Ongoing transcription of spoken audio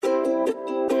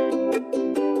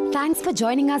Thanks for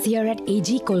joining us here at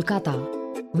AG Kolkata.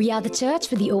 We are the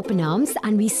church with the open arms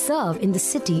and we serve in the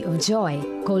city of joy,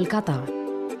 Kolkata.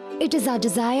 It is our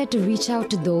desire to reach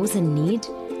out to those in need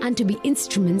and to be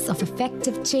instruments of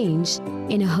effective change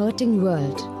in a hurting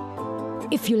world.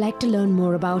 If you like to learn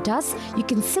more about us, you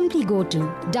can simply go to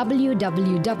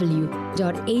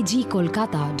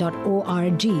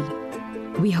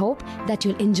www.agkolkata.org. We hope that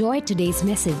you'll enjoy today's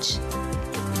message.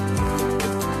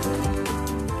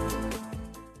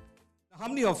 How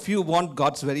many of you want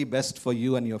God's very best for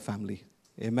you and your family?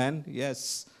 Amen?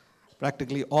 Yes.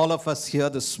 Practically all of us here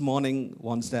this morning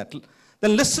wants that.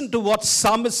 Then listen to what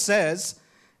Psalmist says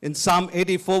in Psalm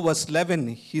 84 verse 11.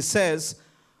 He says,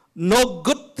 "No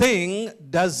good thing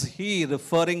does he,"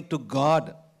 referring to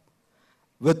God,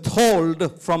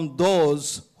 "withhold from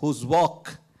those whose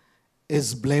walk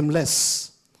is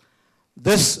blameless."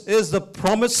 This is the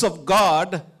promise of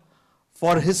God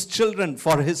for his children,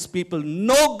 for his people.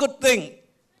 No good thing.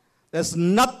 There's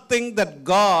nothing that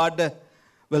God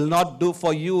will not do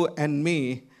for you and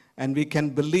me, and we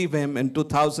can believe him in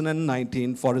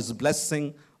 2019 for his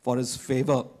blessing, for his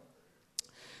favor.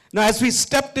 Now, as we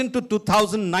stepped into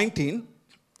 2019,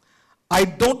 I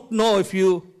don't know if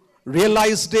you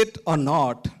realized it or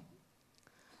not,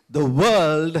 the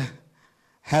world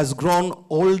has grown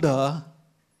older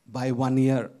by 1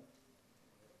 year.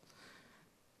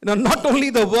 Not only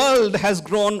the world has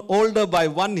grown older by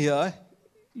 1 year,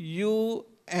 you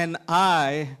and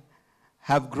I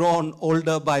have grown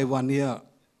older by 1 year.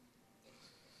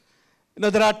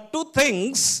 There are two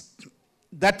things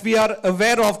that we are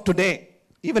aware of today.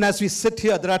 Even as we sit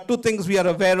here, there are two things we are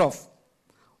aware of.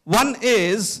 One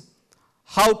is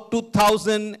how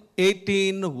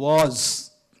 2018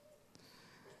 was.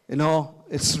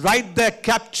 It's right there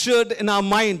captured in our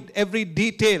mind, every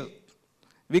detail.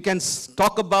 We can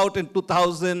talk about in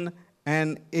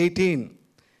 2018,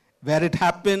 where it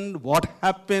happened, what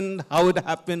happened, how it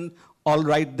happened, all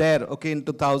right there, okay, in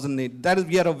 2008. That is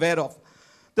we are aware of.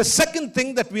 The second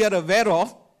thing that we are aware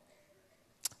of,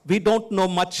 we don't know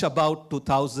much about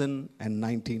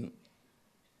 2019.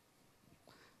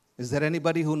 Is there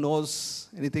anybody who knows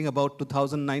anything about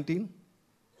 2019?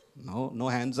 No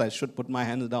hands. I should put my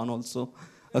hands down also.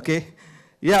 Okay.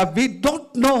 Yeah, we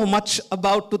don't know much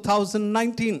about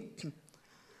 2019.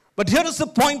 But here is the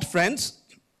point, friends.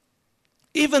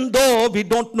 Even though we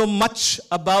don't know much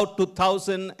about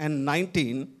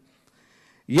 2019,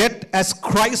 yet as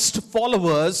Christ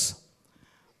followers,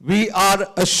 we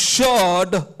are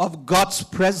assured of God's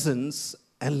presence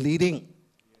and leading.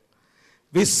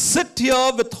 We sit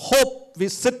here with hope. We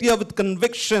sit here with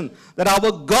conviction that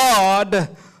our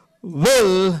God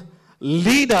will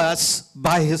lead us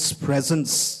by his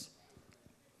presence.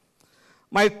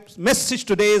 My message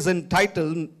today is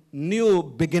entitled New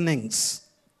Beginnings.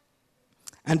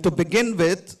 And to begin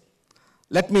with,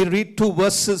 let me read two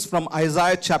verses from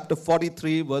Isaiah chapter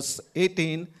 43, verse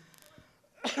 18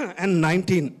 and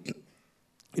 19.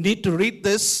 You need to read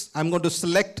this. I'm going to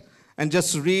select and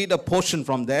just read a portion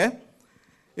from there.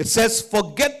 It says,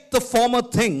 "Forget the former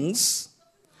things.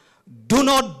 Do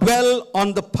not dwell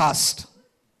on the past.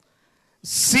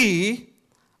 See,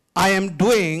 I am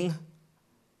doing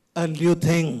a new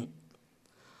thing."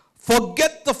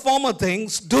 Forget the former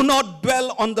things. Do not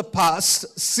dwell on the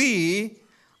past. See,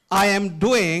 I am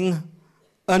doing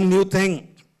a new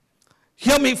thing.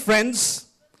 Hear me, friends.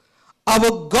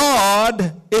 Our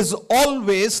God is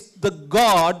always the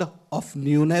God of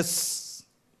newness.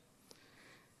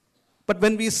 But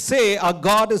when we say our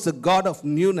God is a God of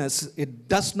newness, it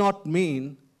does not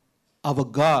mean our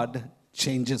God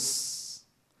changes.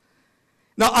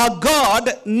 Now, our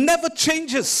God never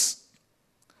changes,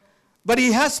 but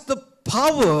he has the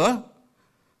power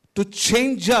to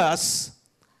change us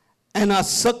and our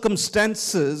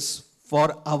circumstances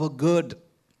for our good.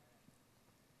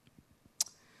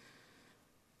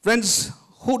 Friends,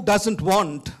 who doesn't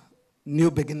want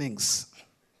new beginnings?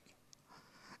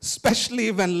 Especially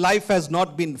when life has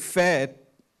not been fair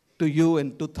to you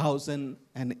in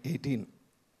 2018.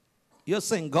 You're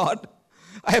saying, "God,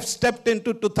 I have stepped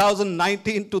into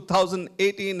 2019.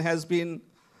 2018 has been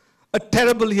a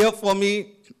terrible year for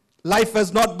me. Life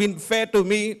has not been fair to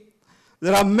me.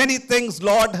 There are many things,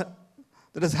 Lord,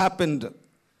 that has happened.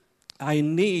 I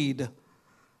need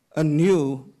a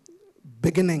new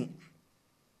beginning."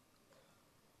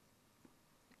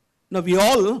 Now, we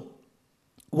all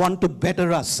want to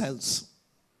better ourselves.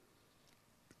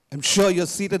 I'm sure you're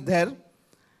seated there.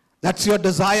 That's your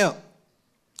desire.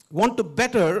 We want to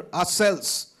better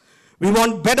ourselves. We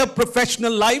want better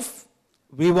professional life.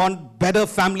 We want better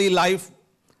family life,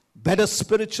 better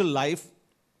spiritual life,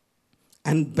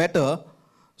 and better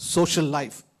social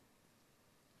life.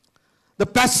 the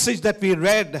passage that we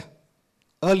read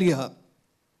earlier,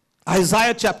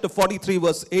 Isaiah chapter 43,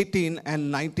 verse 18 and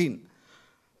 19.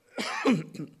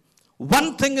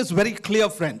 One thing is very clear,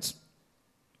 friends,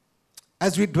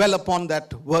 as we dwell upon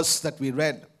that verse that we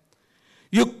read.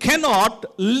 You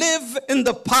cannot live in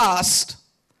the past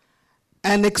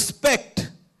and expect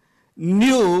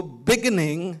new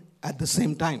beginning at the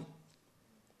same time.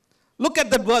 Look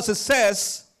at that verse. It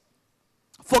says,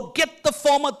 forget the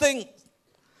former things.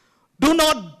 Do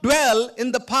not dwell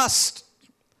in the past.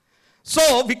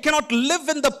 So we cannot live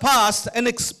in the past and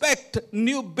expect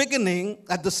new beginning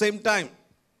at the same time.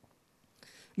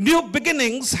 New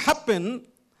beginnings happen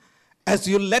as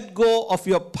you let go of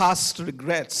your past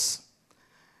regrets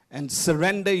and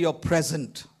surrender your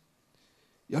present,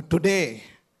 your today,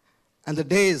 and the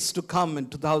days to come in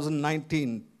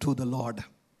 2019 to the Lord.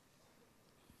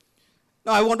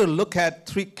 Now I want to look at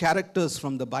 3 characters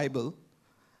from the Bible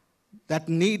that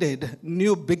needed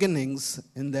new beginnings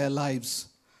in their lives.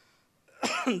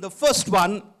 The first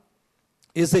one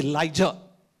is Elijah.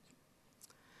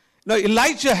 Now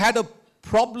Elijah had a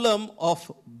problem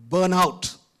of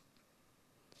burnout,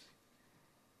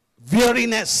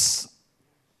 weariness,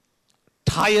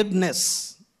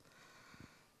 tiredness.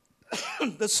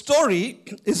 The story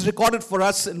is recorded for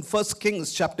us in 1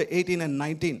 Kings chapter 18 and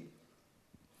 19.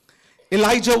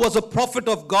 Elijah was a prophet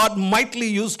of God, mightily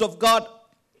used of God.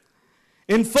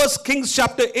 In 1 Kings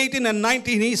chapter 18 and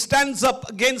 19, he stands up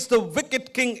against the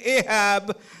wicked king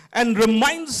Ahab and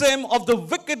reminds him of the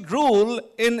wicked rule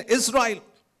in Israel.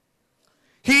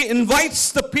 He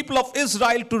invites the people of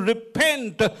Israel to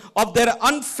repent of their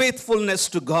unfaithfulness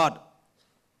to God.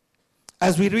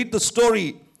 As we read the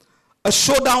story, a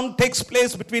showdown takes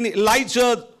place between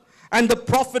Elijah and the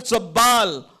prophets of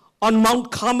Baal on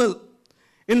Mount Carmel,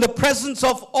 in the presence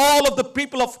of all of the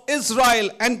people of Israel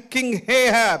and King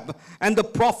Ahab and the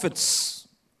prophets.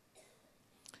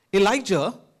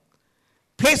 Elijah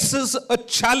places a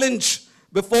challenge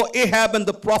before Ahab and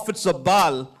the prophets of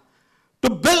Baal to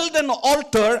build an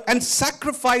altar and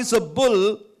sacrifice a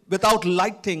bull without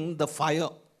lighting the fire.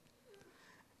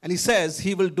 And he says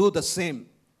he will do the same.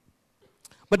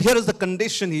 But here is the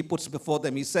condition he puts before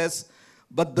them. He says,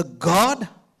 but the God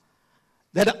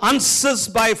that answers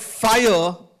by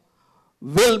fire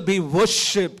will be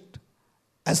worshipped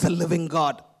as the living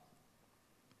God.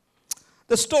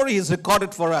 The story is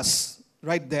recorded for us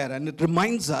right there, and it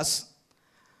reminds us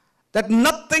that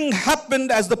nothing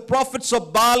happened as the prophets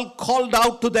of Baal called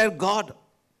out to their God.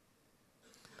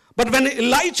 But when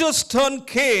Elijah's turn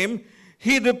came,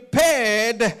 he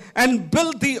repaired and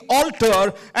built the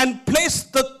altar and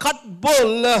placed the cut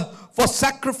bull for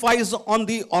sacrifice on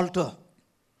the altar.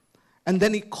 And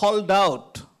then he called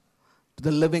out to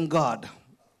the living God,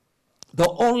 the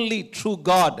only true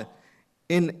God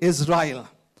in Israel.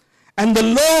 And the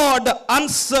Lord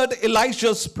answered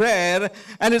Elisha's prayer,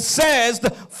 and it says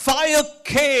the fire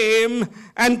came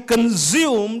and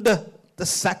consumed the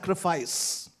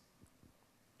sacrifice.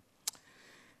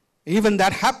 Even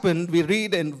that happened, we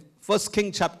read in 1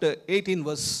 Kings chapter 18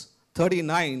 verse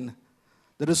 39,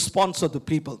 the response of the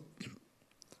people.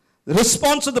 The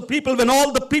response of the people, when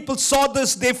all the people saw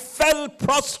this, they fell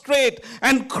prostrate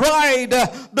and cried,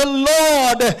 the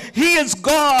Lord, He is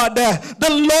God. The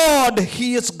Lord,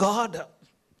 He is God.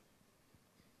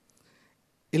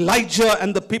 Elijah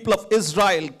and the people of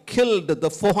Israel killed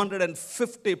the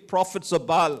 450 prophets of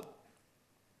Baal.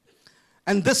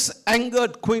 And this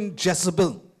angered Queen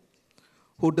Jezebel,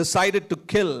 who decided to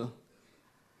kill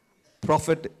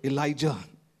Prophet Elijah.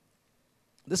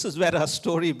 This is where our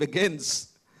story begins,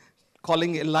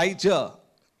 calling Elijah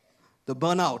the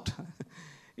burnout.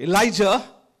 Elijah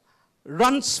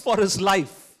runs for his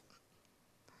life.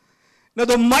 Now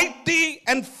the mighty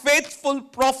and faithful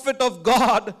prophet of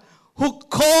God who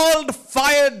called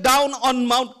fire down on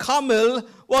Mount Carmel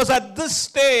was at this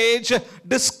stage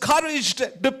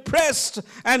discouraged, depressed,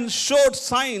 and showed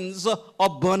signs of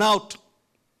burnout.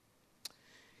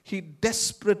 He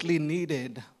desperately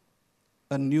needed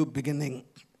a new beginning.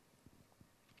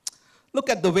 Look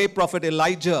at the way Prophet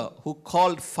Elijah, who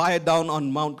called fire down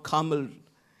on Mount Carmel,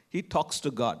 he talks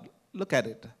to God. Look at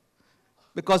it.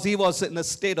 Because he was in a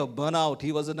state of burnout.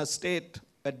 He was in a state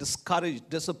discouraged,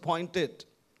 disappointed,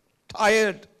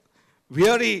 tired,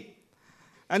 weary.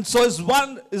 And so his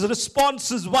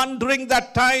response is one during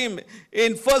that time.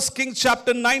 In 1 Kings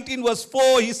chapter 19 verse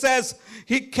 4, he says,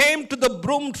 he came to the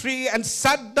broom tree and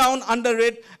sat down under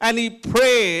it, and he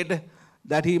prayed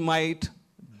that he might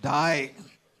die.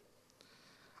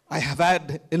 I have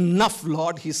had enough,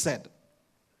 Lord, he said.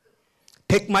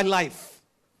 Take my life.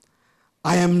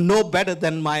 I am no better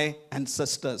than my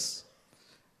ancestors.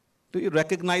 Do you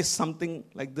recognize something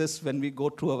like this when we go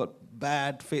through a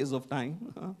bad phase of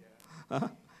time?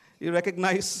 You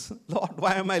recognize, Lord,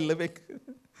 why am I living?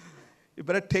 You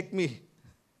better take me.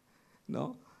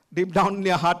 No, deep down in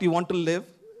your heart, you want to live.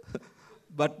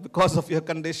 But because of your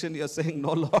condition, you're saying,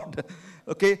 no, Lord.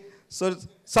 Okay? So it's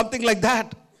something like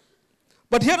that.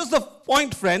 But here is the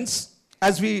point, friends.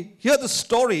 As we hear the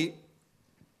story,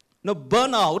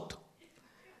 burnout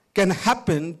can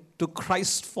happen to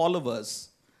Christ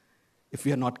followers if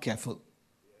we are not careful.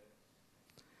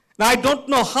 Now, I don't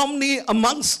know how many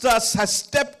amongst us has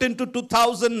stepped into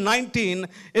 2019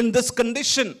 in this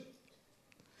condition.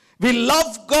 We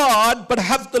love God, but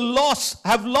have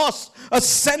lost a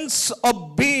sense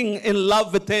of being in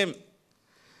love with Him.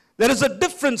 There is a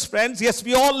difference, friends. Yes,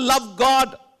 we all love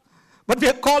God, but we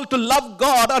are called to love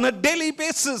God on a daily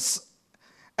basis.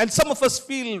 And some of us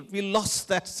feel we lost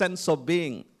that sense of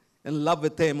being in love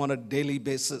with Him on a daily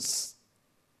basis.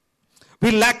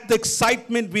 We lack the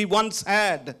excitement we once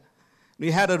had.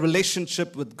 We had a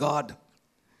relationship with God.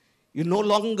 You no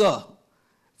longer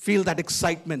feel that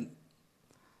excitement.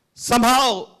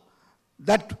 Somehow,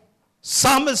 that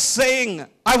psalmist saying,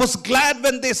 I was glad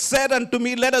when they said unto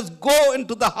me, let us go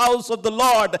into the house of the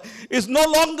Lord, is no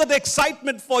longer the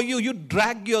excitement for you. You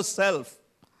drag yourself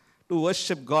to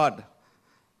worship God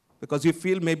because you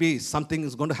feel maybe something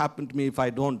is going to happen to me if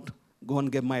I don't go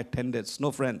and give my attendance.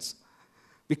 No, friends.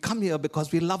 We come here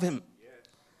because we love Him. Yes.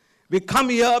 We come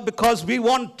here because we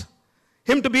want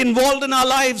Him to be involved in our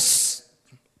lives.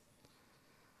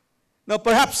 Now,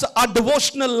 perhaps our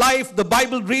devotional life, the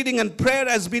Bible reading and prayer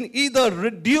has been either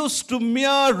reduced to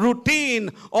mere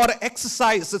routine or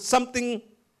exercise. It's something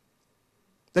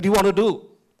that you want to do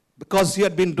because you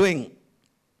had been doing.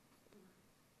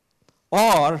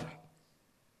 Or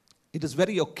it is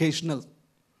very occasional.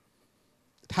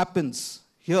 It happens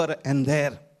here and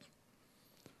there.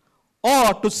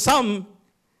 Or to some,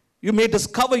 you may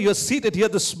discover you're seated here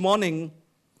this morning,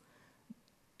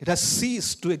 it has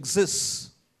ceased to exist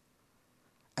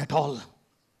at all.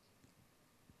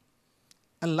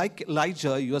 And like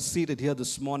Elijah, you are seated here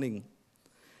this morning.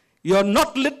 You are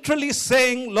not literally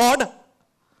saying, Lord,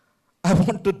 I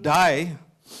want to die.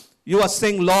 You are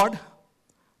saying, Lord,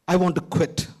 I want to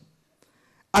quit.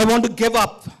 I want to give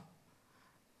up.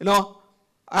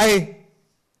 I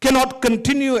cannot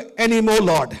continue anymore,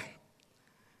 Lord.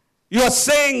 You are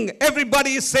saying,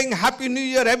 everybody is saying Happy New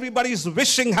Year. Everybody is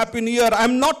wishing Happy New Year.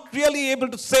 I'm not really able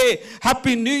to say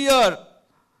Happy New Year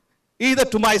either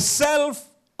to myself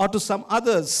or to some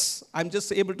others. I'm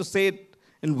just able to say it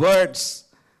in words.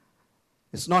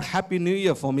 It's not Happy New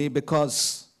Year for me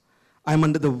because I'm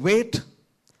under the weight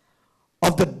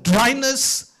of the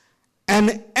dryness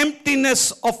and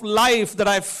emptiness of life that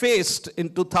I faced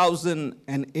in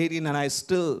 2018, and I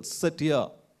still sit here.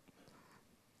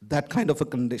 That kind of a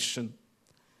condition.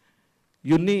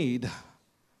 You need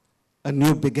a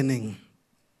new beginning.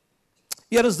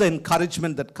 Here is the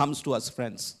encouragement that comes to us,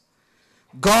 friends.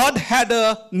 God had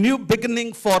a new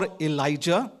beginning for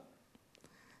Elijah,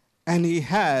 and He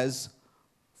has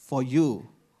for you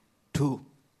too.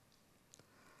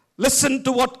 Listen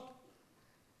to what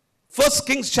 1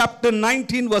 Kings chapter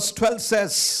 19 verse 12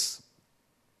 says.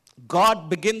 God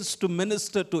begins to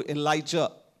minister to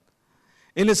Elijah.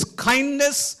 In His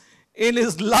kindness, in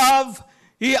His love,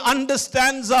 He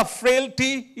understands our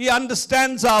frailty. He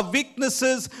understands our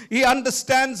weaknesses. He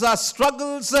understands our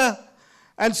struggles.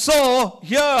 And so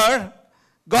here,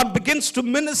 God begins to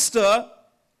minister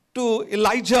to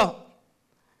Elijah.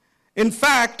 In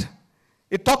fact,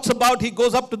 it talks about he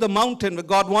goes up to the mountain where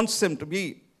God wants him to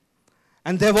be.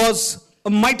 And there was a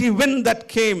mighty wind that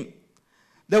came.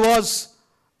 There was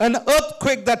an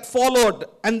earthquake that followed.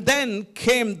 And then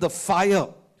came the fire.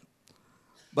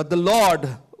 But the Lord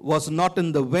was not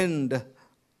in the wind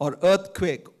or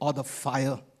earthquake or the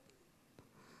fire.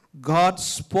 God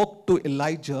spoke to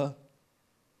Elijah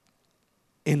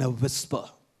in a whisper,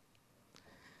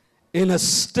 in a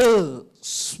still,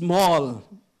 small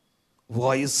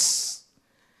voice.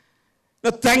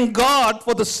 Now, thank God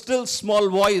for the still,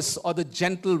 small voice or the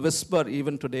gentle whisper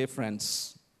even today,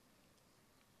 friends.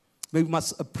 We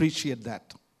must appreciate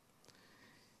that.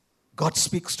 God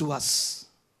speaks to us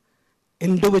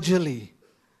individually,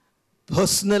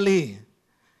 personally,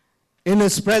 in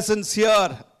His presence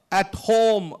here, at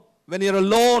home, when you're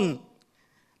alone.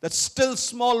 That still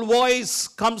small voice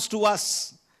comes to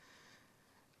us.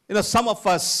 Some of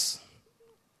us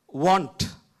want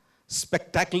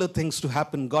spectacular things to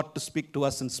happen, God to speak to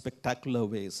us in spectacular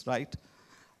ways, right?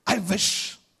 I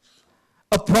wish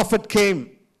a prophet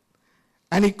came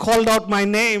and he called out my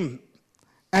name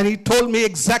and he told me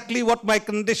exactly what my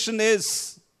condition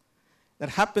is. That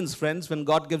happens, friends, when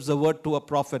God gives a word to a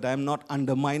prophet. I am not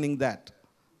undermining that,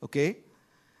 okay,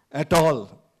 at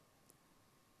all.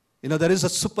 There is a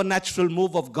supernatural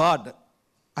move of God.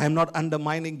 I am not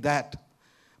undermining that.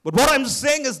 But what I'm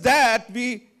saying is that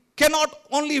we cannot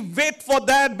only wait for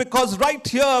that, because right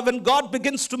here, when God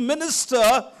begins to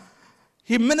minister,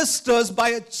 He ministers by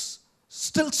a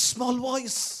still small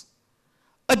voice,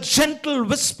 a gentle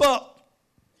whisper.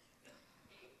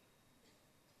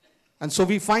 And so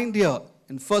we find here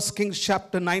in 1 Kings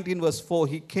chapter 19 verse 4,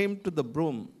 he came to the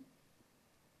broom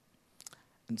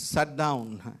and sat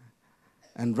down.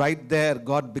 And right there,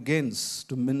 God begins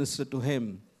to minister to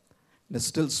him in a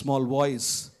still small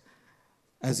voice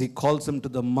as he calls him to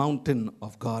the mountain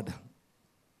of God.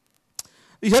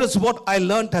 Here is what I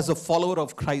learned as a follower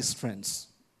of Christ, friends.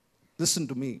 Listen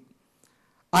to me.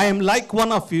 I am like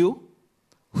one of you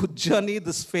who journey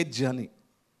this faith journey.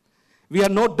 We are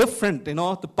no different,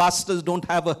 The pastors don't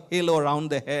have a halo around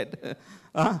their head.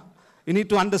 You need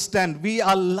to understand, we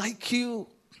are like you.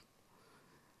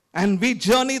 And we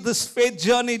journey this faith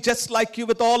journey just like you,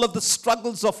 with all of the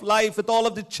struggles of life, with all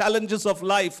of the challenges of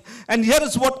life. And here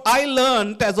is what I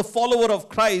learned as a follower of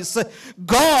Christ.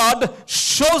 God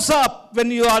shows up when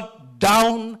you are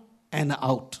down and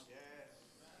out.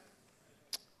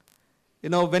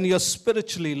 When you're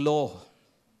spiritually low.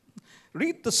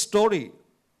 Read the story.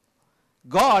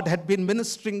 God had been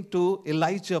ministering to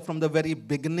Elijah from the very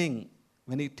beginning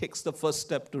when he takes the first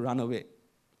step to run away.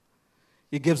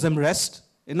 He gives him rest.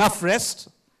 Enough rest.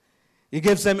 He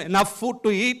gives them enough food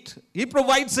to eat. He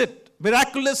provides it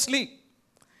miraculously.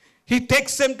 He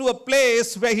takes them to a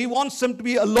place where he wants them to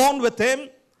be alone with him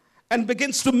and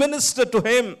begins to minister to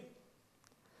him.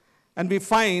 And we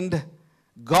find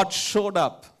God showed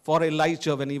up for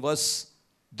Elijah when he was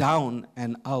down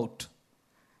and out,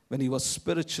 when he was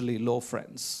spiritually low,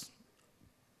 friends.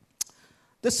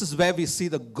 This is where we see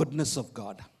the goodness of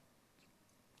God.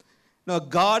 Now,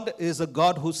 God is a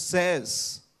God who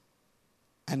says,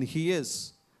 and he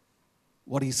is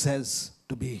what he says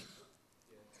to be.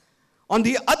 On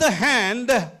the other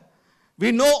hand,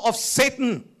 we know of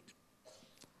Satan.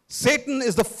 Satan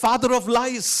is the father of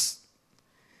lies.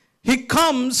 He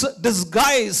comes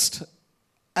disguised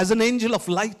as an angel of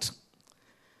light.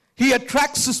 He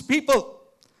attracts his people.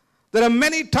 There are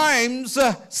many times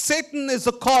Satan is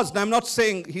the cause. Now, I'm not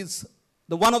saying he's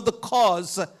the one of the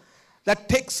cause that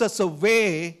takes us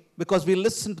away because we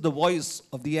listen to the voice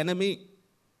of the enemy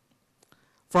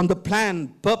from the plan,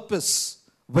 purpose,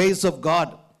 ways of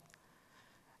God.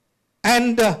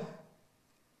 And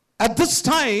at this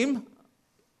time,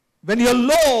 when you're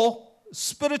low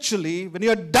spiritually, when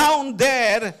you're down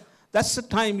there, that's the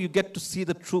time you get to see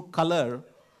the true color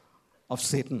of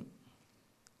Satan,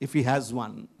 if he has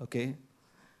one, okay?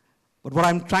 But what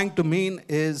I'm trying to mean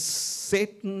is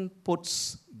Satan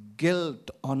puts guilt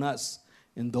on us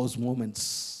in those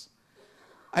moments.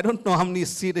 I don't know how many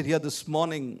seated here this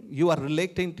morning, you are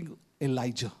relating to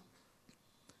Elijah,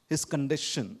 his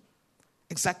condition.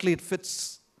 Exactly, it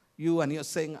fits you, and you're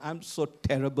saying, I'm so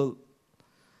terrible.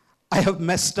 I have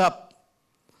messed up.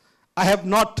 I have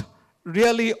not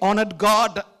really honored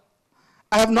God.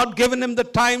 I have not given him the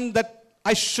time that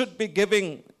I should be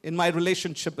giving in my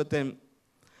relationship with him.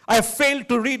 I have failed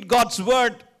to read God's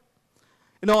word,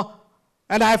 and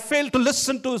I have failed to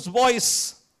listen to his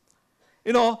voice.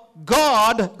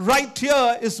 God right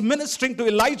here is ministering to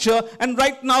Elijah, and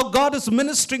right now God is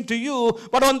ministering to you.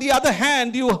 But on the other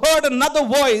hand, you heard another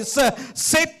voice,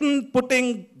 Satan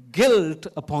putting guilt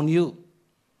upon you.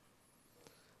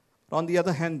 On the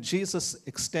other hand, Jesus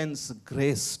extends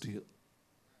grace to you.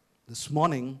 This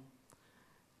morning,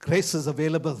 grace is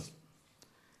available.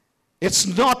 It's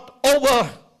not over.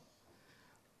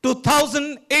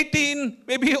 2018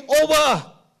 may be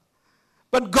over,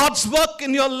 but God's work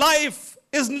in your life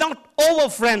is not over,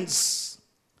 friends.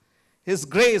 His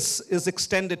grace is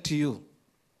extended to you.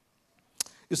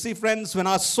 You see, friends, when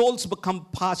our souls become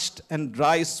parched and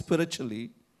dry spiritually,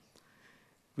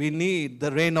 we need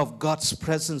the rain of God's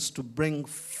presence to bring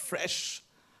fresh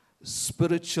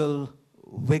spiritual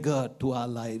vigor to our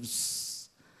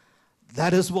lives.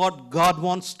 That is what God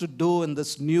wants to do in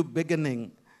this new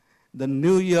beginning, the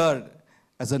new year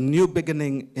as a new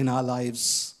beginning in our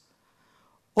lives.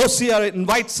 Hosea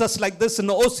invites us like this in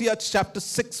Hosea chapter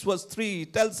 6 verse 3. He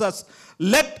tells us,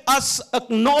 let us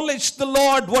acknowledge the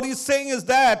Lord. What he's saying is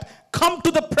that come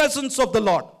to the presence of the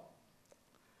Lord.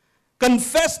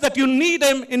 Confess that you need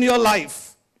him in your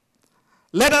life.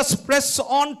 Let us press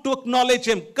on to acknowledge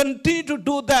him. Continue to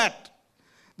do that.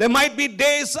 There might be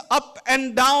days up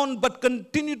and down, but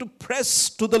continue to press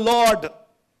to the Lord.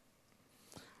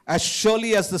 As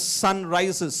surely as the sun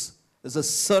rises There's a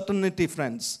certainty,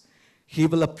 friends. He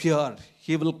will appear.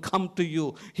 He will come to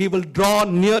you. He will draw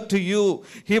near to you.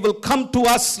 He will come to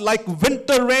us like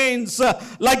winter rains,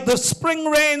 like the spring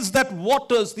rains that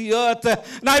waters the earth.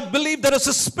 And I believe there is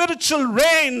a spiritual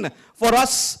rain for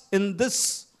us in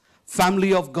this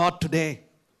family of God today.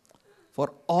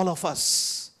 For all of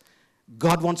us,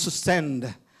 God wants to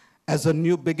send as a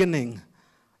new beginning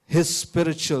His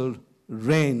spiritual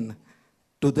rain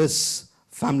to this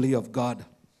family of God.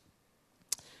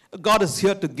 God is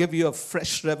here to give you a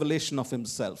fresh revelation of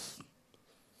Himself.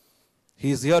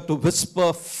 He is here to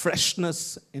whisper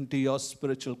freshness into your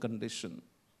spiritual condition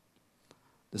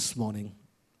this morning.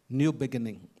 New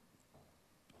beginning.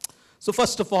 So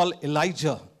first of all,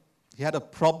 Elijah, he had a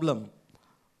problem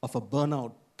of a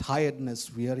burnout, tiredness,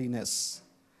 weariness.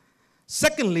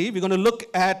 Secondly, we're going to look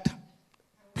at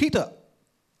Peter.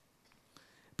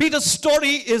 Peter's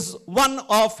story is one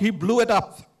of he blew it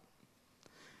up.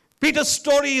 Peter's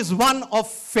story is one of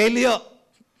failure.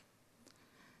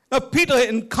 Now, Peter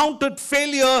encountered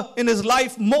failure in his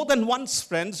life more than once,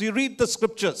 friends. You read the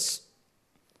scriptures.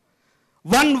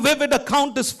 One vivid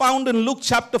account is found in Luke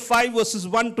chapter 5, verses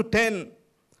 1 to 10.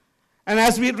 And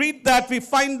as we read that, we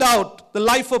find out the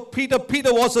life of Peter.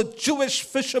 Peter was a Jewish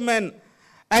fisherman,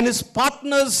 and his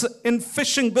partners in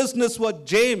fishing business were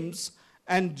James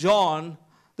and John,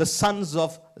 the sons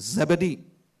of Zebedee.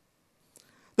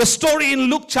 The story in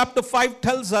Luke chapter 5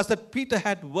 tells us that Peter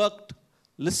had worked,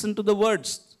 listen to the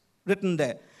words written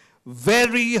there,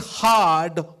 very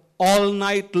hard all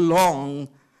night long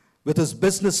with his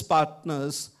business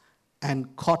partners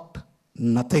and caught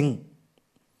nothing.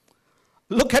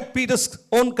 Look at Peter's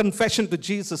own confession to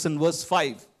Jesus in verse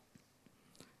 5.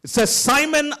 It says,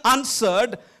 Simon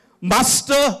answered,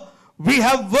 Master, we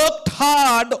have worked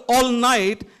hard all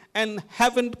night and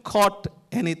haven't caught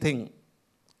anything.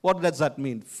 What does that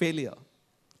mean? Failure.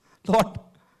 Lord,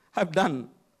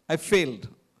 I failed.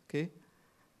 Okay?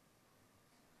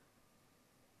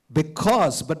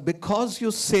 But because you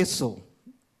say so,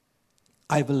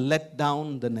 I will let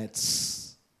down the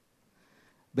nets.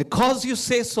 Because you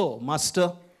say so,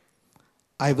 Master,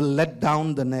 I will let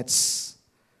down the nets.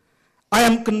 I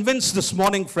am convinced this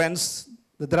morning, friends,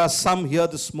 that there are some here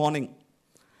this morning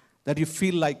that you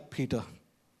feel like Peter.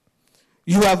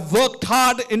 You have worked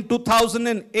hard in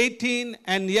 2018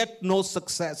 and yet no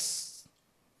success.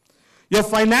 Your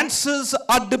finances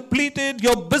are depleted.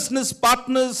 Your business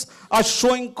partners are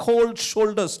showing cold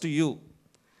shoulders to you.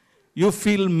 You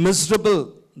feel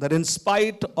miserable that in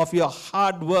spite of your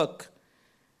hard work,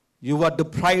 you are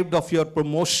deprived of your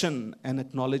promotion and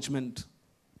acknowledgement.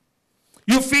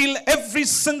 You feel every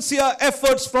sincere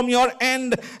efforts from your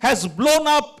end has blown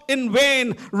up in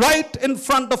vain right in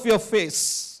front of your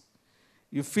face.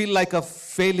 You feel like a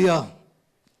failure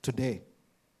today.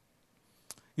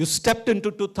 You stepped into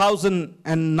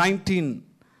 2019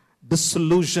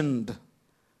 disillusioned,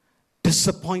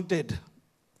 disappointed,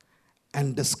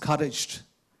 and discouraged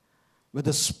with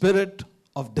a spirit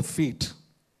of defeat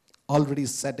already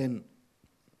set in.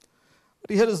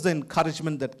 But here is the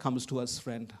encouragement that comes to us,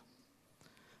 friend.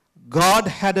 God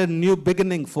had a new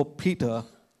beginning for Peter,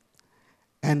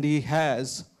 and He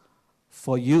has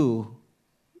for you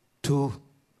too.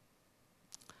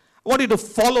 I want you to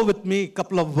follow with me a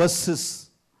couple of verses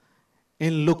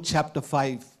in Luke chapter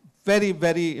 5. Very,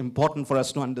 very important for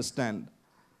us to understand.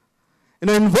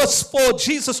 In verse 4,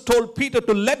 Jesus told Peter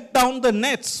to let down the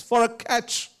nets for a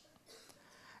catch.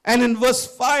 And in verse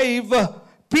 5,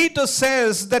 Peter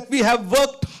says that we have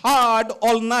worked hard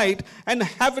all night and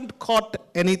haven't caught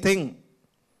anything.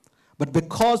 But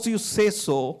because you say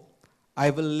so, I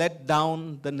will let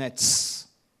down the nets.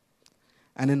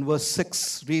 And in verse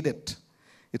 6, read it.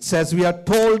 It says, we are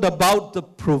told about the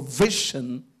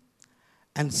provision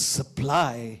and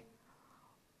supply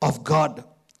of God.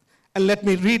 And let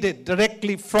me read it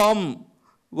directly from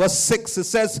verse 6. It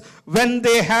says, when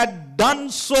they had done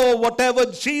so, whatever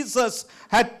Jesus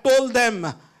had told them,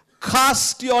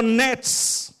 cast your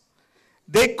nets.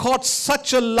 They caught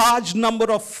such a large number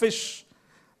of fish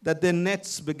that their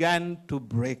nets began to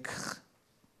break.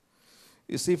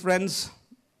 You see, friends,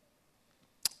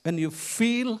 when you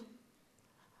feel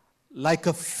like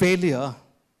a failure,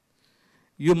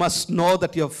 you must know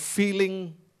that your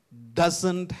feeling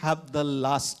doesn't have the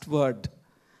last word,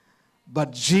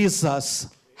 but Jesus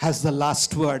has the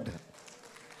last word.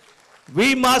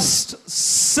 We must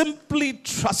simply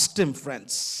trust Him,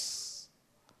 friends.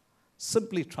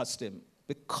 Simply trust Him.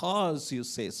 Because you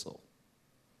say so.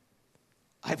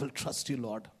 I will trust you,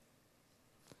 Lord.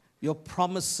 Your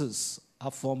promises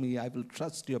are for me. I will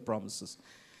trust your promises.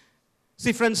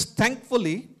 See, friends,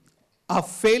 thankfully, our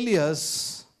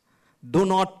failures do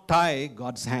not tie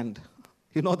God's hand.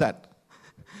 You know that.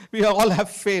 We all have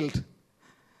failed.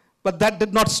 But that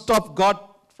did not stop God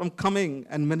from coming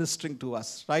and ministering to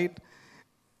us, right?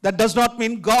 That does not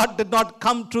mean God did not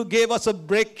come to give us a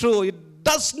breakthrough. It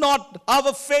does not,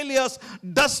 our failures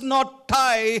does not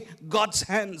tie God's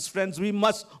hands, friends. We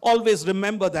must always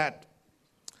remember that.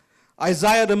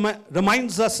 Isaiah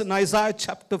reminds us in Isaiah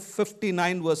chapter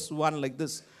 59 verse 1 like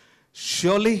this.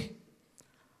 Surely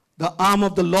the arm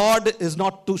of the Lord is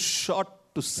not too short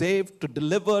to save, to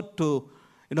deliver, to,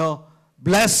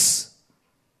 bless,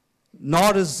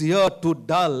 nor is ear too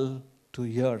dull to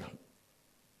hear.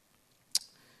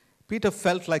 Peter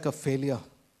felt like a failure,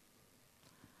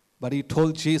 but he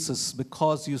told Jesus,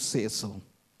 because you say so,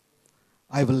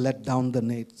 I will let down the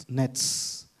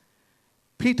nets.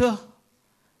 Peter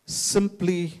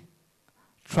simply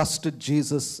trusted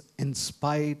Jesus in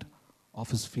spite of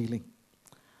his feeling.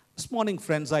 This morning,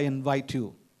 friends, I invite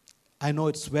you. I know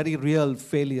it's very real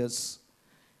failures.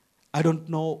 I don't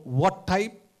know what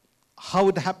type, how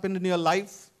it happened in your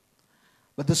life,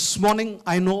 but this morning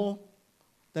I know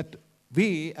that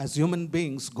we as human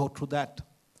beings go through that.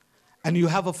 And you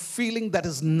have a feeling that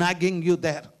is nagging you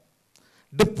there,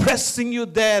 depressing you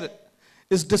there,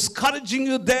 is discouraging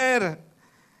you there.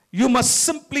 You must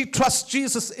simply trust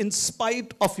Jesus in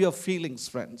spite of your feelings,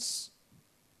 friends.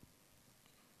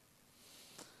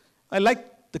 I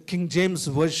like the King James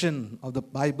Version of the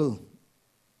Bible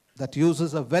that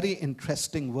uses a very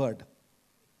interesting word.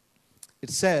 It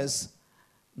says,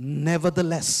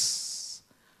 nevertheless.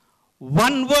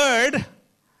 One word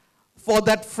for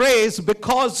that phrase,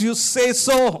 because you say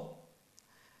so.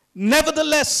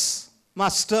 Nevertheless,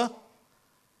 Master.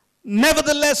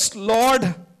 Nevertheless,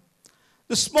 Lord.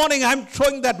 This morning I'm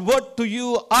throwing that word to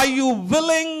you. Are you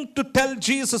willing to tell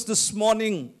Jesus this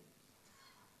morning,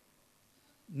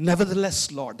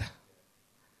 nevertheless, Lord.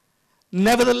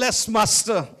 Nevertheless,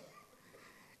 Master.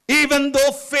 Even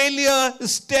though failure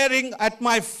is staring at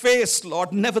my face,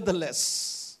 Lord,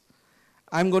 nevertheless,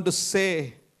 I'm going to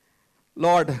say,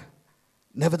 Lord,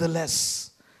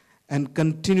 nevertheless, and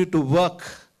continue to work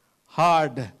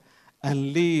hard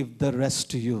and leave the rest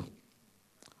to you.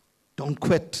 Don't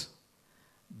quit.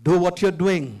 Do what you're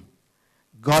doing.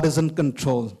 God is in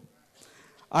control.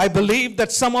 I believe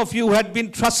that some of you had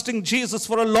been trusting Jesus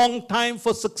for a long time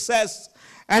for success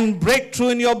and breakthrough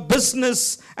in your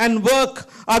business and work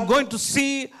are going to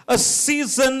see a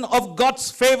season of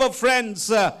God's favor, friends.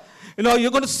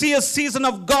 You're going to see a season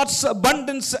of God's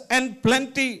abundance and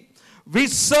plenty. We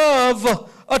serve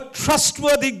a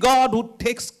trustworthy God who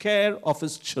takes care of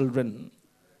his children.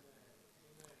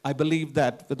 I believe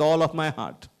that with all of my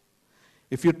heart.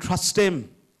 If you trust him,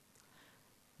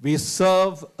 we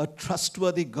serve a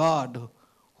trustworthy God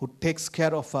who takes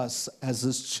care of us as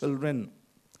his children.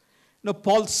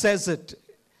 Paul says it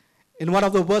in one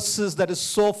of the verses that is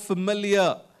so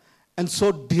familiar and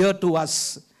so dear to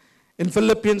us. In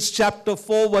Philippians chapter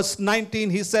 4 verse 19,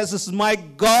 he says, my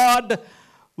God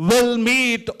will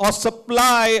meet or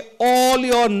supply all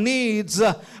your needs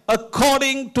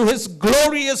according to his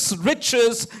glorious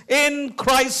riches in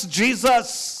Christ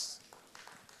Jesus.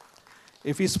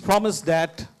 If he's promised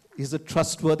that, he's a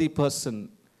trustworthy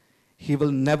person. He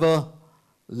will never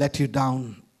let you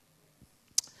down.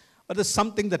 But there's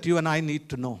something that you and I need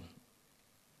to know.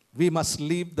 We must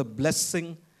leave the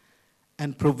blessing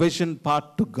and provision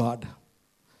part to God.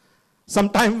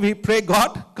 Sometimes we pray,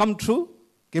 God, come true.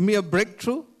 Give me a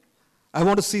breakthrough. I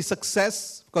want to see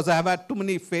success because I have had too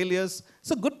many failures.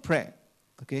 It's a good prayer,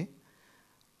 okay?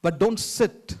 But don't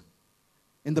sit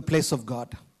in the place of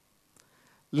God.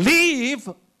 Leave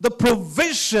the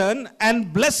provision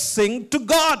and blessing to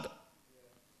God.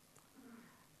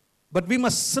 But we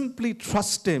must simply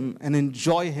trust him and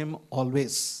enjoy him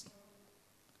always.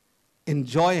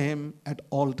 Enjoy him at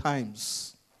all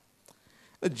times.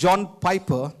 John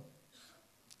Piper,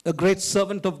 a great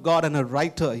servant of God and a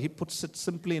writer, he puts it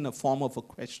simply in a form of a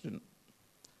question.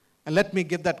 And let me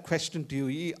give that question to you.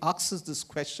 He asks us this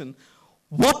question: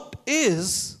 what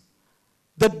is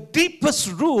the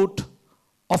deepest root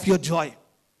of your joy?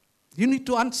 You need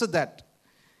to answer that.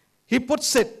 He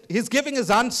puts it, he's giving his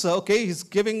answer, okay? He's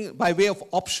giving by way of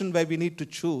option where we need to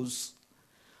choose.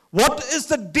 What is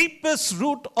the deepest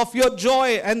root of your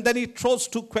joy? And then he throws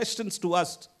two questions to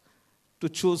us to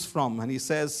choose from. And he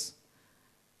says,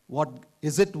 what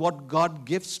is it what God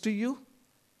gives to you?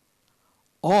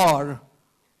 Or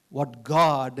what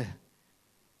God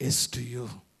is to you?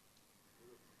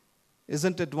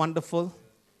 Isn't it wonderful?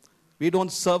 We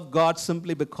don't serve God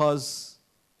simply because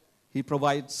he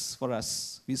provides for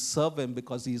us. We serve him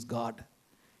because he is God.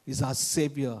 He's our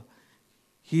Savior.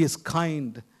 He is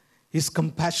kind. He's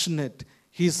compassionate.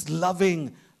 He's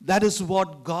loving. That is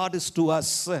what God is to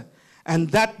us. And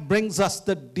that brings us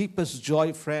the deepest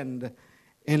joy, friend,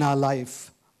 in our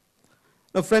life.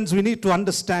 Now, friends, we need to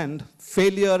understand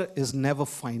failure is never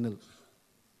final.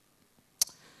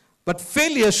 But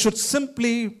failure should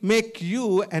simply make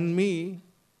you and me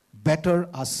better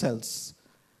ourselves.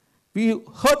 We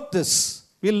heard this.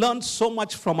 We learned so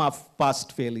much from our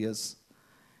past failures.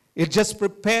 It just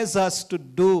prepares us to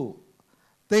do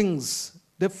things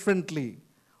differently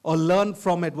or learn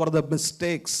from it what are the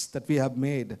mistakes that we have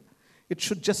made. It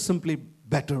should just simply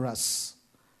better us.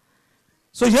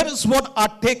 So here is what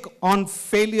our take on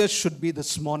failure should be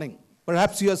this morning.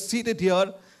 Perhaps you are seated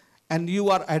here and you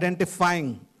are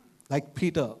identifying, like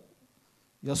Peter,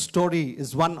 your story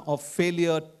is one of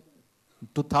failure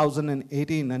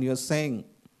 2018, and you're saying,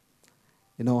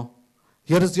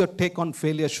 here is your take on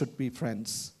failure should be,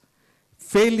 friends.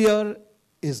 Failure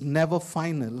is never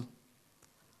final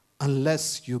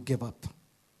unless you give up.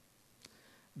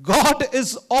 God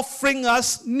is offering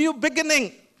us new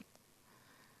beginning.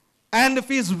 And if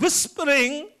He's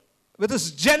whispering with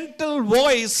His gentle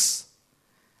voice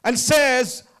and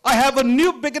says, I have a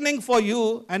new beginning for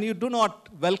you, and you do not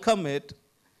welcome it,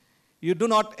 you do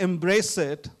not embrace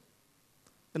it,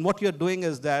 then what you're doing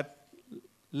is that,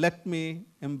 let me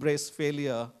embrace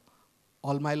failure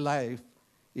all my life,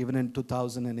 even in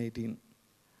 2018.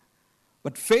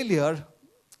 But failure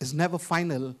is never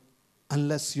final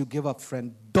unless you give up,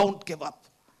 friend. Don't give up.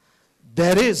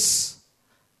 There is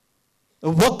a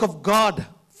work of God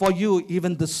for you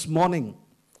even this morning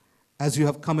as you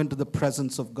have come into the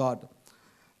presence of God.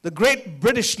 The great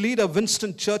British leader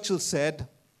Winston Churchill said,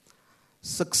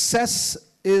 success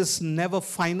is never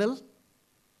final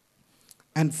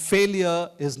and failure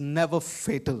is never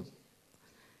fatal.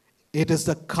 It is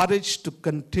the courage to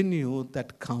continue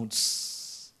that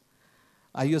counts.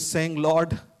 Are you saying,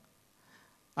 Lord,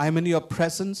 I'm in your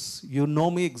presence. You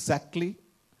know me exactly.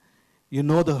 You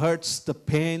know the hurts, the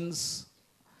pains.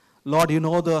 Lord, you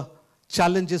know the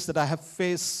challenges that I have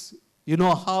faced. You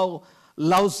know how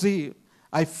lousy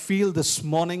I feel this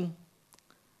morning.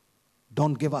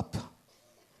 Don't give up.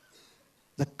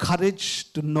 The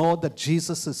courage to know that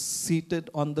Jesus is seated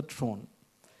on the throne.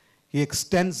 He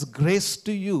extends grace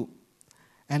to you,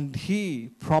 and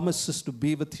He promises to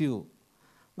be with you.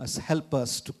 Must help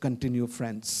us to continue,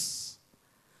 friends.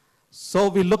 So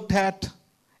we looked at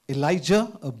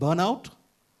Elijah, a burnout.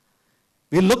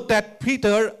 We looked at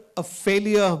Peter, a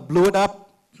failure, blew it up.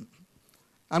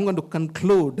 I'm going to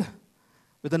conclude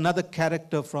with another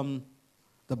character from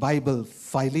the Bible,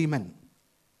 Philemon.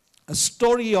 A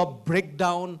story of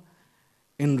breakdown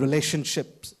in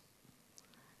relationships.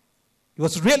 He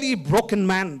was really a broken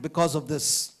man because of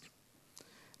this.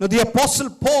 Now, the Apostle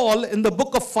Paul in the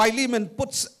book of Philemon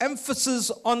puts emphasis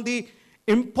on the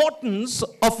importance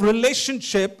of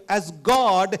relationship as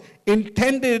God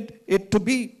intended it to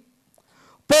be.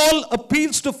 Paul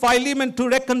appeals to Philemon to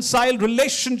reconcile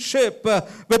relationship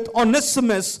with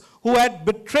Onesimus, who had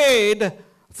betrayed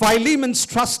Philemon's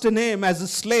trust in him as a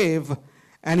slave,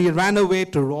 and he ran away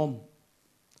to Rome.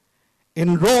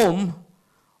 In Rome,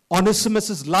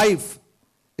 Onesimus' life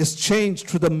is changed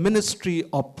through the ministry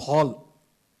of Paul.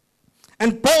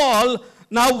 And Paul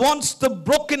now wants the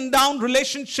broken down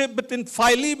relationship between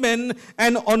Philemon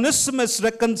and Onesimus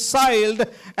reconciled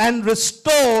and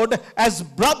restored as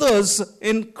brothers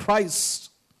in Christ.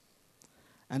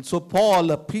 And so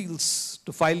Paul appeals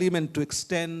to Philemon to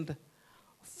extend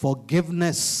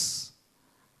forgiveness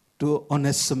to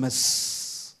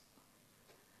Onesimus.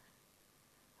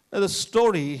 The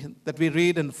story that we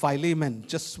read in Philemon,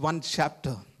 just one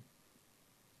chapter,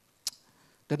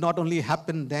 did not only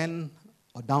happen then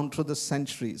or down through the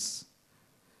centuries.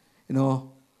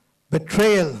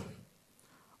 Betrayal,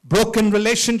 broken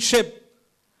relationship,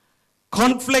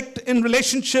 conflict in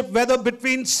relationship, whether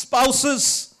between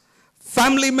spouses,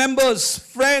 family members,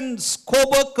 friends,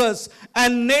 co-workers,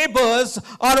 and neighbors,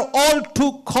 are all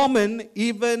too common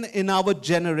even in our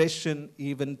generation,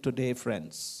 even today,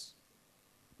 friends.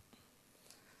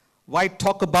 Why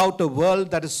talk about a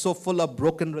world that is so full of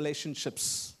broken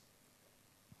relationships?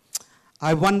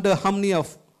 I wonder how many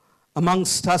of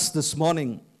amongst us this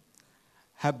morning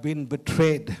have been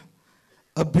betrayed,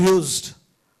 abused,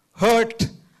 hurt,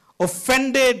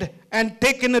 offended, and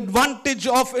taken advantage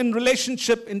of in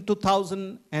relationship in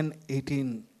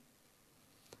 2018.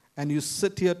 And you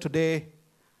sit here today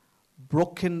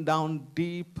broken down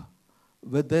deep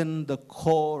within the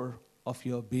core of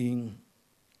your being.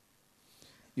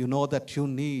 You know that you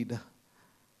need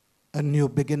a new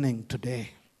beginning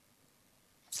today.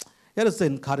 Here is the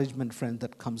encouragement, friend,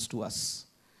 that comes to us.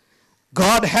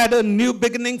 God had a new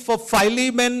beginning for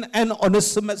Philemon and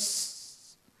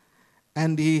Onesimus,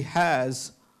 and He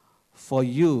has for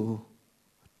you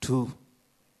too.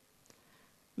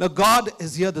 Now, God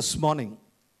is here this morning.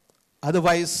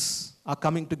 Otherwise, our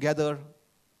coming together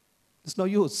is no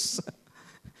use.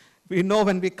 We know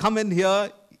when we come in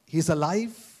here, He's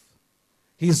alive,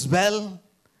 He's well,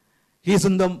 He's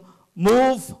in the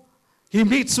move, He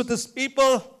meets with His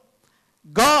people.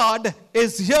 God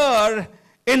is here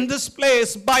in this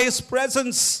place by His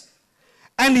presence.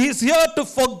 And He's here to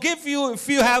forgive you if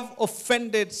you have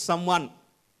offended someone.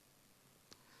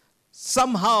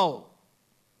 Somehow,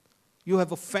 you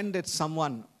have offended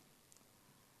someone.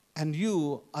 And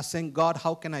you are saying, God,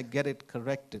 how can I get it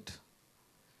corrected?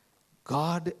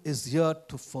 God is here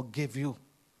to forgive you.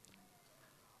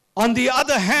 On the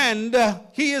other hand,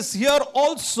 He is here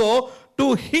also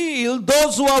to heal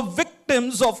those who are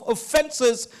victims of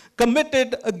offenses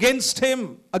committed against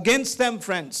them,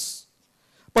 friends.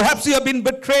 Perhaps you have been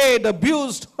betrayed,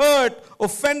 abused, hurt,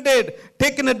 offended,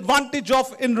 taken advantage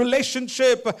of in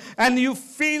relationship, and you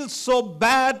feel so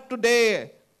bad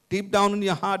today. Deep down in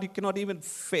your heart, you cannot even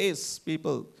face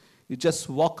people. You just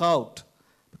walk out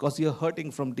because you're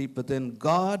hurting from deep within.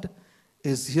 God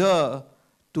is here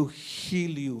to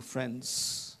heal you,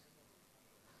 friends.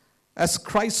 As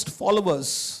Christ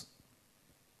followers,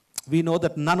 we know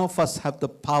that none of us have the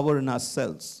power in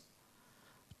ourselves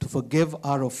to forgive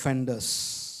our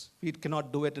offenders. We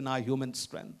cannot do it in our human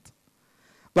strength.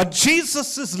 But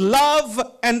Jesus'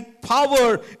 love and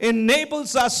power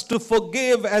enables us to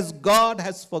forgive as God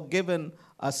has forgiven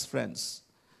us, friends.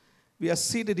 We are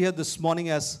seated here this morning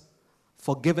as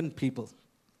forgiven people.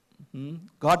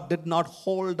 God did not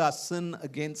hold our sin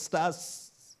against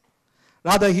us.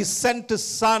 Rather, He sent His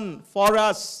Son for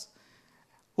us,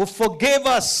 who forgave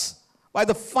us by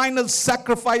the final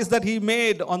sacrifice that He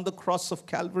made on the cross of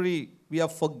Calvary. We are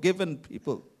forgiven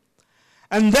people.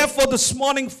 And therefore, this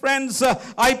morning, friends,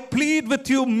 I plead with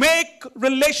you, make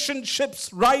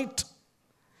relationships right.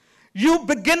 You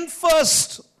begin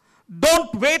first.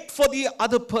 Don't wait for the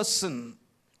other person.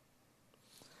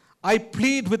 I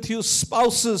plead with you,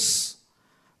 spouses,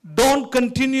 don't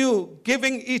continue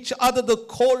giving each other the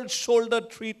cold shoulder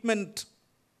treatment.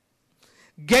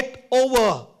 Get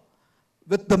over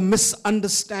with the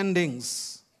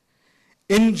misunderstandings.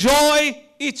 Enjoy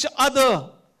each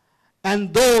other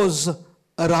and those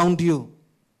around you.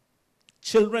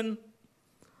 Children,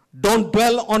 don't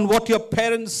dwell on what your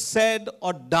parents said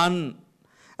or done.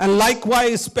 And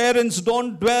likewise, parents,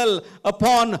 don't dwell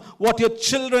upon what your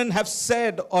children have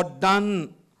said or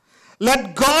done.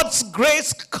 Let God's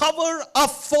grace cover our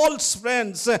faults,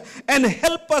 friends, and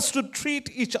help us to treat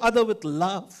each other with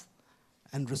love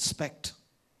and respect.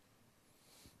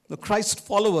 The Christ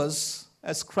followers,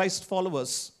 as Christ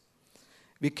followers,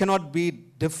 we cannot be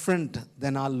different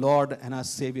than our Lord and our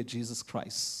Savior Jesus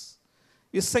Christ.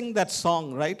 You sing that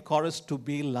song, right? Chorus, to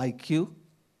be like you.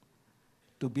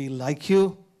 To be like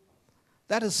you.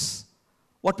 That is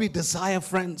what we desire,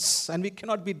 friends, and we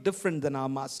cannot be different than our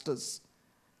masters.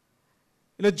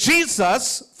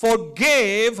 Jesus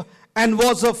forgave and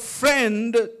was a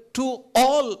friend to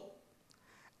all,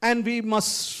 and we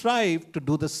must strive to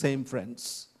do the same,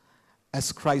 friends,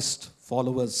 as Christ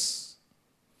followers.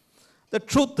 The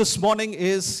truth this morning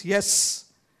is, yes,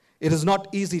 it is not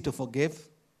easy to forgive.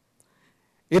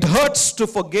 It hurts to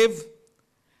forgive.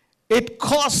 It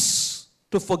costs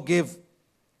to forgive.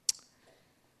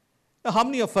 Now, how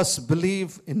many of us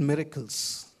believe in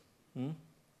miracles?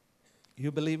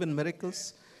 You believe in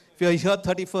miracles? If you're here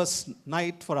 31st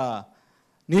night for our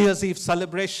New Year's Eve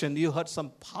celebration, you heard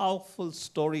some powerful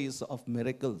stories of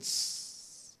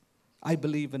miracles. I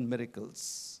believe in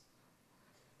miracles.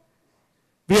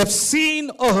 We have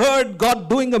seen or heard God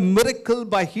doing a miracle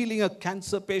by healing a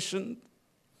cancer patient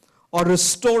or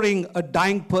restoring a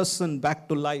dying person back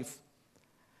to life.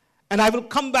 And I will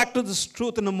come back to this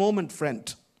truth in a moment,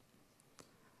 friend.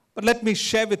 But let me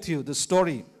share with you the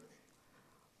story.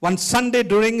 One Sunday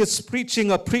during his preaching,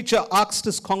 a preacher asked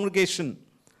his congregation,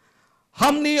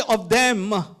 how many of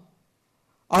them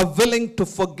are willing to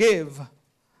forgive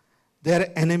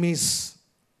their enemies?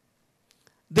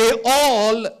 They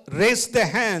all raised their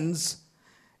hands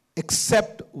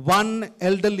except one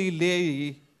elderly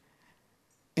lady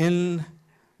in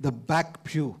the back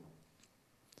pew.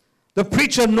 The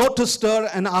preacher noticed her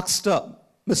and asked her,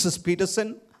 Mrs.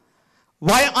 Peterson,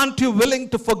 why aren't you willing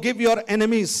to forgive your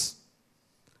enemies?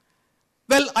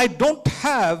 Well, I don't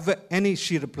have any,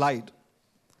 she replied.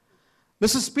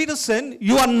 Mrs. Peterson,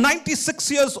 you are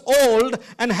 96 years old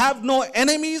and have no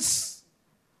enemies?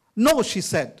 No, she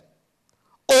said.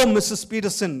 Oh, Mrs.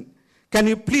 Peterson, Can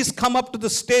you please come up to the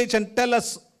stage and tell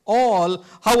us all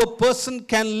how a person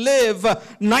can live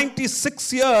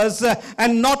 96 years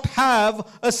and not have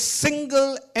a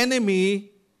single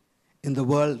enemy in the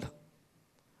world?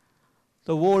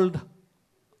 The old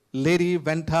lady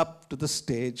went up to the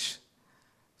stage,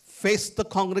 faced the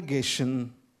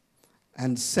congregation,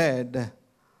 and said,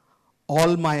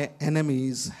 "All my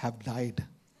enemies have died."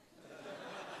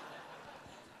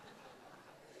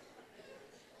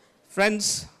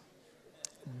 Friends,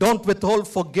 don't withhold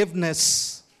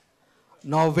forgiveness,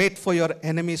 nor wait for your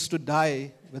enemies to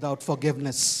die without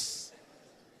forgiveness.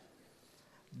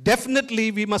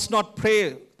 Definitely, we must not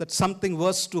pray that something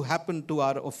worse to happen to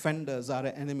our offenders, our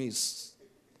enemies.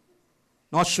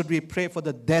 Nor should we pray for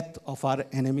the death of our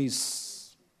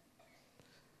enemies.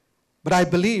 But I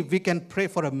believe we can pray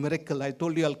for a miracle. I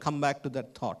told you I'll come back to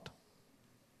that thought.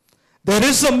 There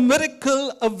is a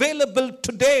miracle available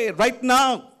today, right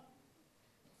now.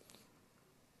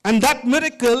 And that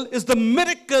miracle is the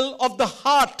miracle of the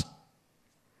heart.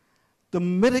 The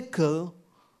miracle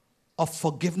of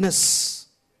forgiveness.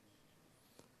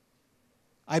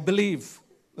 I believe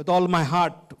with all my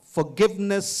heart,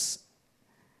 forgiveness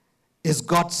is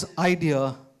God's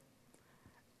idea,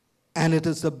 and it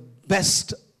is the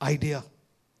best idea.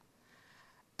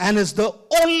 And is the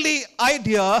only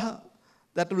idea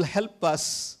that will help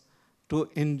us to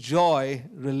enjoy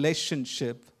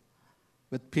relationship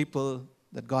with people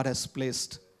that God has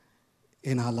placed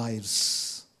in our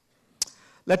lives.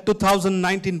 Let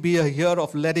 2019 be a year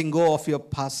of letting go of your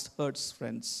past hurts,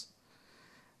 friends,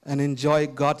 and enjoy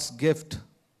God's gift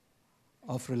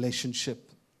of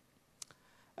relationship.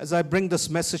 As I bring this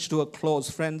message to a close,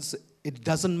 friends, it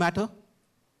doesn't matter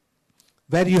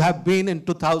where you have been in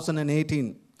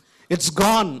 2018. It's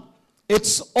gone.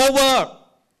 It's over.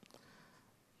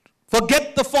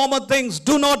 Forget the former things.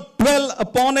 Do not dwell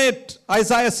upon it.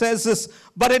 Isaiah says this.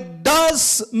 But it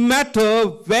does matter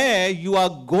where you are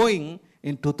going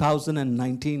in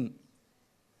 2019.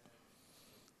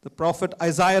 The prophet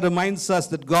Isaiah reminds us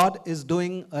that God is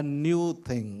doing a new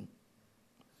thing.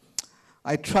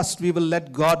 I trust we will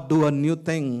let God do a new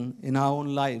thing in our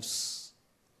own lives,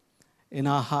 in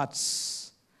our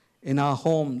hearts, in our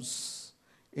homes,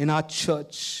 in our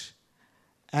church,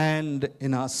 and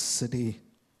in our city.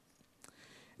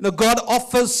 You know, God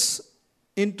offers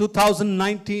in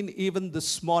 2019, even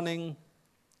this morning,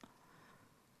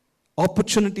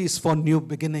 opportunities for new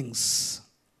beginnings.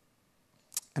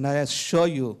 And I assure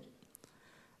you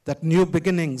that new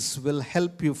beginnings will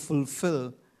help you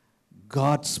fulfill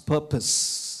God's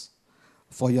purpose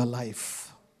for your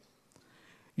life.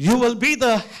 You will be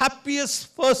the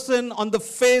happiest person on the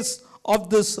face of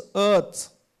this earth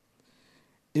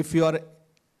if you are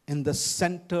in the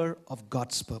center of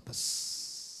God's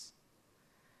purpose.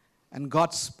 And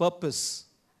God's purpose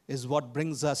is what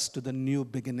brings us to the new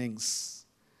beginnings.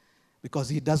 Because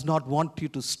He does not want you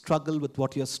to struggle with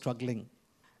what you're struggling.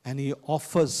 And He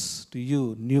offers to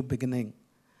you new beginning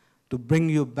to bring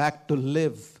you back to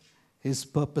live His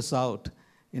purpose out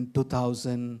in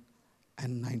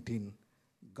 2019.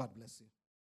 God bless you.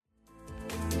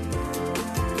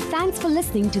 Thanks for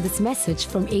listening to this message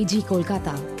from AG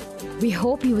Kolkata. We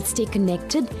hope you would stay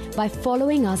connected by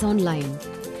following us online.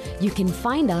 You can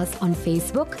find us on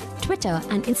Facebook, Twitter,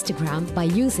 and Instagram by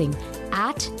using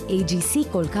 @AGC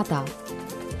Kolkata.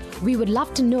 We would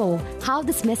love to know how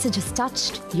this message has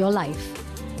touched your life.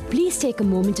 Please take a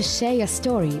moment to share your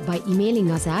story by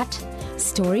emailing us at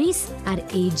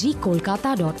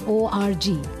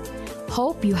stories@agkolkata.org.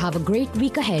 Hope you have a great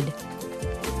week ahead.